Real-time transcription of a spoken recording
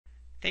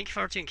Thank you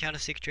for watching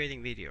Candlestick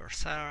Trading video.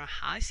 So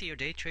I see your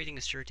day trading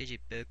strategy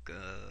book.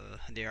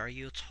 There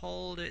you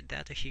told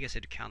that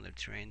hegeset candle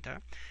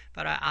trender,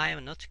 but I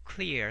am not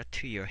clear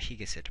to your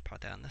hegeset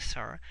pattern.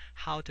 So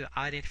how to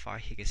identify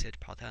hegeset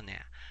pattern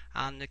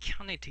and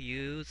can it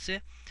use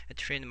a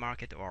trend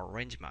market or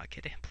range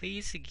market?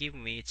 Please give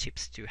me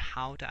tips to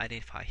how to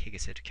identify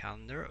hegeset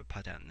candle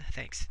pattern.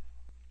 Thanks.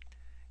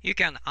 You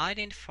can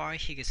identify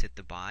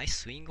hegeset by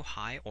swing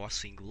high or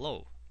swing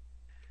low.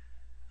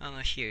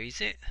 And here is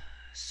it.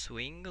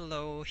 Swing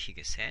low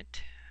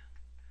hegeset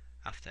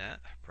after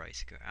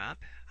price go up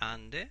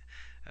and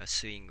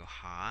swing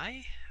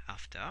high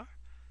after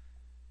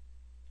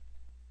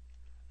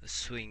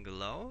swing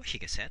low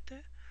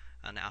hegeset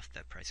and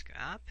after price go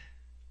up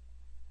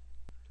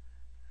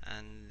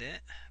and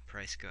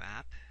price go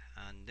up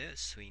and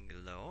swing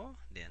low,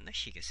 then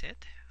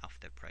hegeset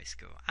after price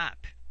go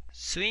up.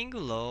 Swing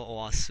low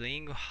or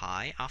swing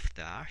high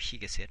after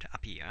hegeset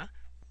appear.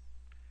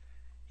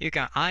 You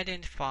can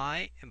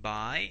identify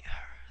by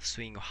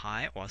swing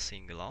high or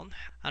swing low,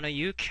 and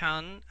you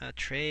can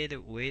trade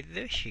with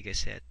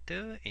hegeset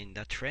in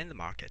the trend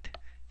market.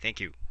 Thank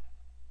you.